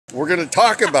we're going to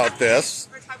talk about this.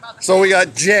 So we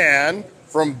got Jan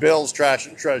from Bill's Trash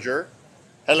and Treasure.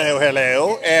 Hello,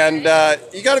 hello. And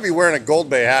you got to be wearing a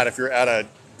Goldbay hat if you're at a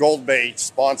Goldbay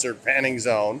sponsored panning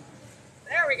zone.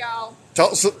 There we go.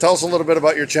 Tell us a little bit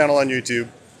about your channel on YouTube.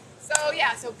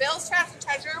 So Bill's Trash and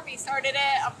Treasure, we started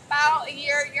it about a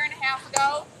year and a half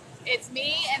ago. It's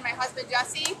me and my husband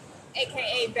Jesse,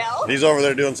 aka Bill. He's over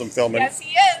there doing some filming. Yes,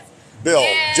 he is. Bill,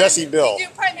 and Jesse Bill. We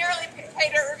do primarily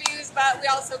pay dirt reviews, but we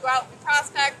also go out and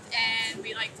prospect, and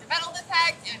we like to metal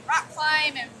detect and rock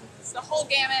climb, and it's the whole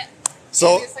gamut.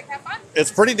 So just like have fun.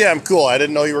 It's pretty damn cool. I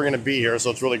didn't know you were going to be here,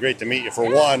 so it's really great to meet you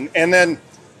for one. And then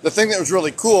the thing that was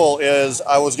really cool is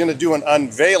I was going to do an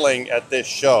unveiling at this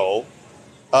show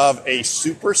of a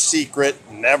super secret,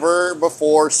 never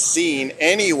before seen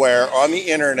anywhere on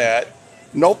the internet.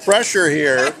 No pressure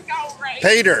here.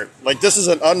 Pay dirt. Like, this is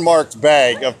an unmarked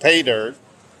bag of pay dirt.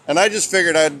 And I just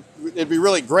figured it'd be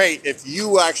really great if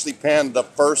you actually panned the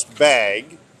first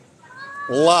bag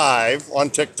live on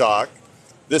TikTok.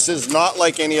 This is not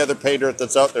like any other pay dirt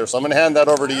that's out there. So I'm going to hand that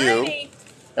over to you.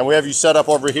 And we have you set up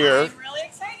over here. I'm really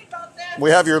excited about this.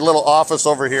 We have your little office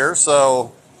over here.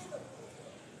 So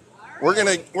we're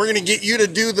gonna get you to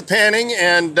do the panning,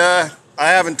 and I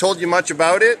haven't told you much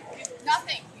about it.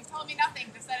 Nothing. You told me nothing.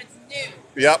 Just that it's new.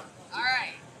 Yep. All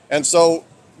right. And so,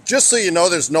 just so you know,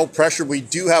 there's no pressure. We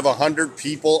do have 100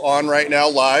 people on right now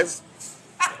live.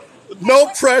 No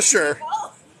pressure.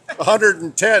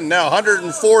 110 now.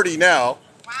 140 now.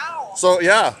 Wow. So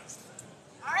yeah.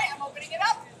 All right. I'm opening it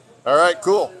up. All right.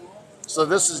 Cool. So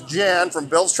this is Jan from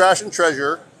Bill's Trash and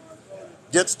Treasure.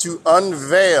 Gets to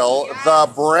unveil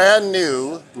the brand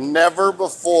new, never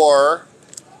before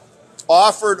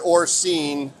offered or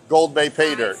seen Goldbay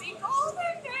pay dirt.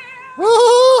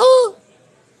 Woo-hoo-hoo!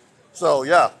 So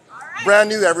yeah, brand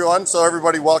new, everyone. So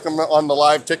everybody, welcome on the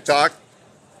live TikTok.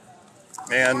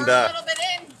 And pour a little bit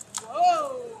in.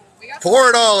 Whoa! We got pour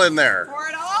it all in there. Pour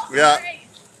it all. Yeah. All right.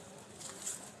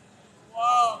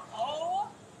 Whoa! Oh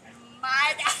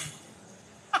my God!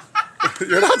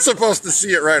 You're not supposed to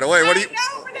see it right away. What do you? I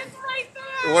know, but it's right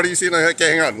there. What do you see?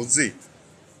 Okay, hang on. Let's see.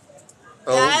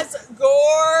 Oh. That's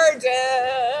gorgeous.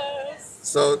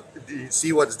 So, do you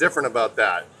see what's different about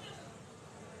that?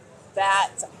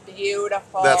 That's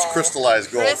beautiful. That's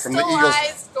crystallized gold from the Eagles.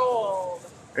 Crystallized gold.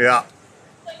 Yeah.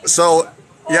 So,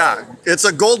 yeah, it's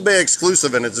a Goldbay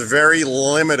exclusive, and it's a very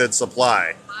limited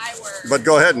supply. My word. But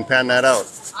go ahead and pan that out.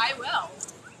 I will.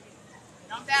 You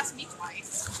don't have to ask me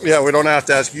twice. Yeah, we don't have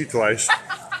to ask you twice.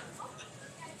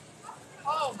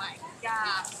 Oh my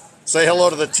gosh. Say hello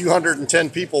to the 210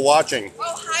 people watching.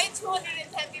 Oh, hi,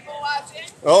 210 people watching.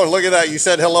 Oh, look at that. You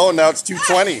said hello, and now it's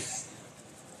 220.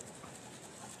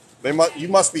 You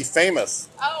must be famous.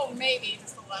 Oh, maybe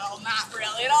just a little. Not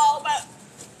really at all, but...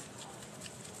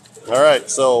 All right,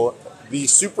 so the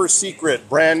super secret,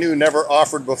 brand new, never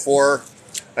offered before.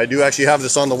 I do actually have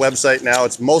this on the website now.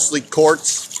 It's mostly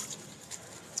quartz,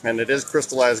 and it is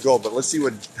crystallized gold, but let's see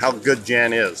how good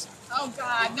Jan is. Oh,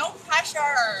 God, no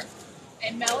pressure.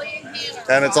 And Melly and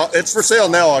Hannah. And it's for sale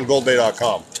now on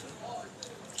Goldbay.com.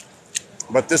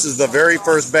 But this is the very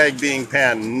first bag being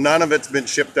panned. None of it's been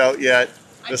shipped out yet.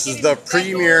 This is the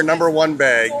premier #1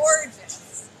 bag.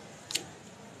 Gorgeous.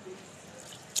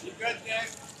 You good,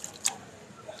 Nick?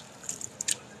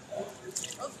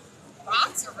 Those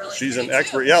rocks are really She's pretty, an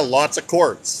expert. too. Yeah, lots of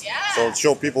quartz. Yeah. So let's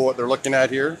show people what they're looking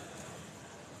at here.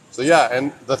 So yeah,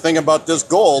 and the thing about this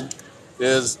gold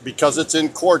is because it's in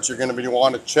quartz, you're going to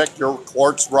want to check your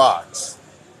quartz rocks.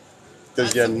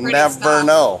 Because you never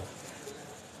know.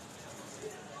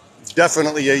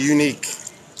 Definitely a unique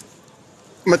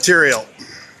material.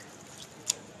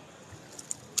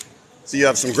 So you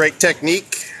have some great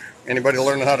technique. Anybody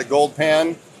learning how to gold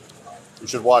pan, you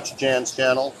should watch Jan's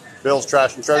channel, Bill's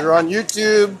Trash and Treasure on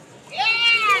YouTube.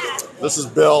 Yeah. This is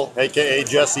Bill, aka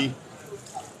Jesse.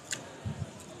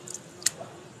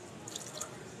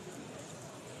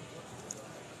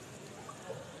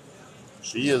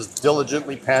 She is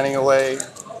diligently panning away.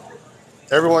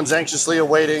 Everyone's anxiously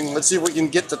awaiting. Let's see if we can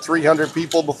get to 300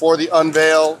 people before the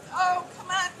unveil. Oh, come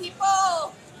on,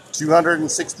 people.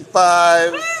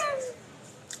 265.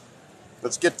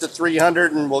 Let's get to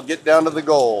 300 and we'll get down to the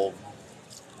gold.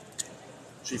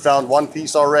 She found one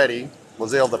piece already.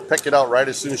 Was able to pick it out right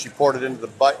as soon as she poured it into the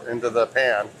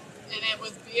pan. And it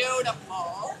was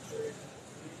beautiful.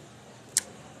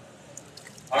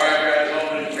 All right, guys,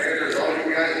 all the traders, all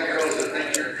you guys and girls that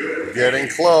think you're good. Getting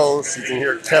close. You can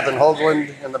hear Kevin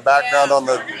Hoagland in the background on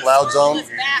the loud zone.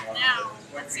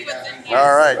 Let's see what's in here.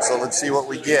 All right, so let's see what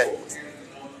we get.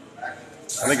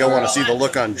 I think I want to see the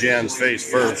look on Jan's face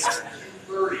first.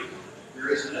 Oh,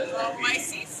 I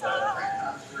see some.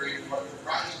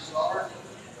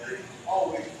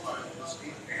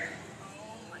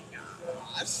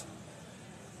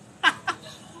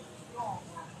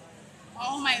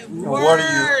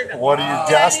 What are you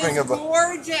gasping that is about?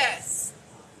 Gorgeous.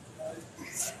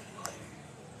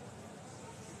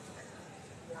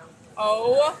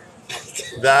 Oh,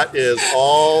 That is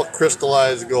all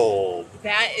crystallized gold.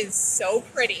 that is so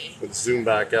pretty. Let's zoom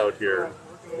back out here.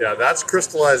 Yeah, that's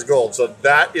crystallized gold. So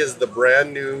that is the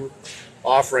brand new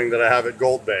offering that I have at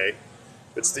Goldbay.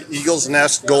 It's the Eagle's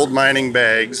Nest gold mining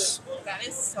bags. That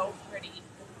is so pretty.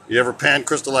 You ever pan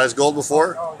crystallized gold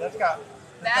before? Oh, that's got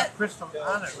That crystal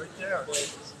on it right there.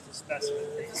 This is a specimen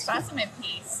piece. specimen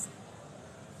piece.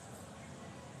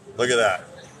 Look at that.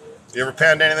 You ever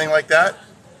panned anything like that?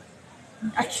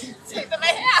 I can't say that I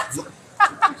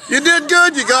have. You did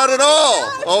good. You got it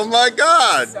all. Oh my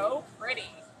God. So pretty.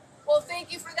 Well,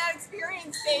 thank you for that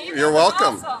experience, Dave. You're That was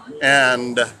welcome. awesome.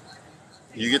 And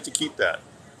you get to keep that.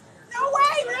 No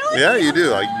way, really? Yeah, you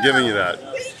do. I'm giving you that.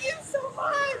 Thank you so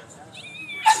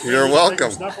much. You're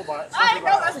welcome. I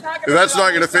know that's not gonna. That's not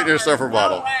going to fit in your summer. snuffer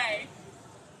bottle. No way.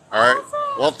 All right.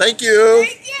 Awesome. Well, thank you.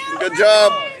 Thank you. Good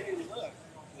job.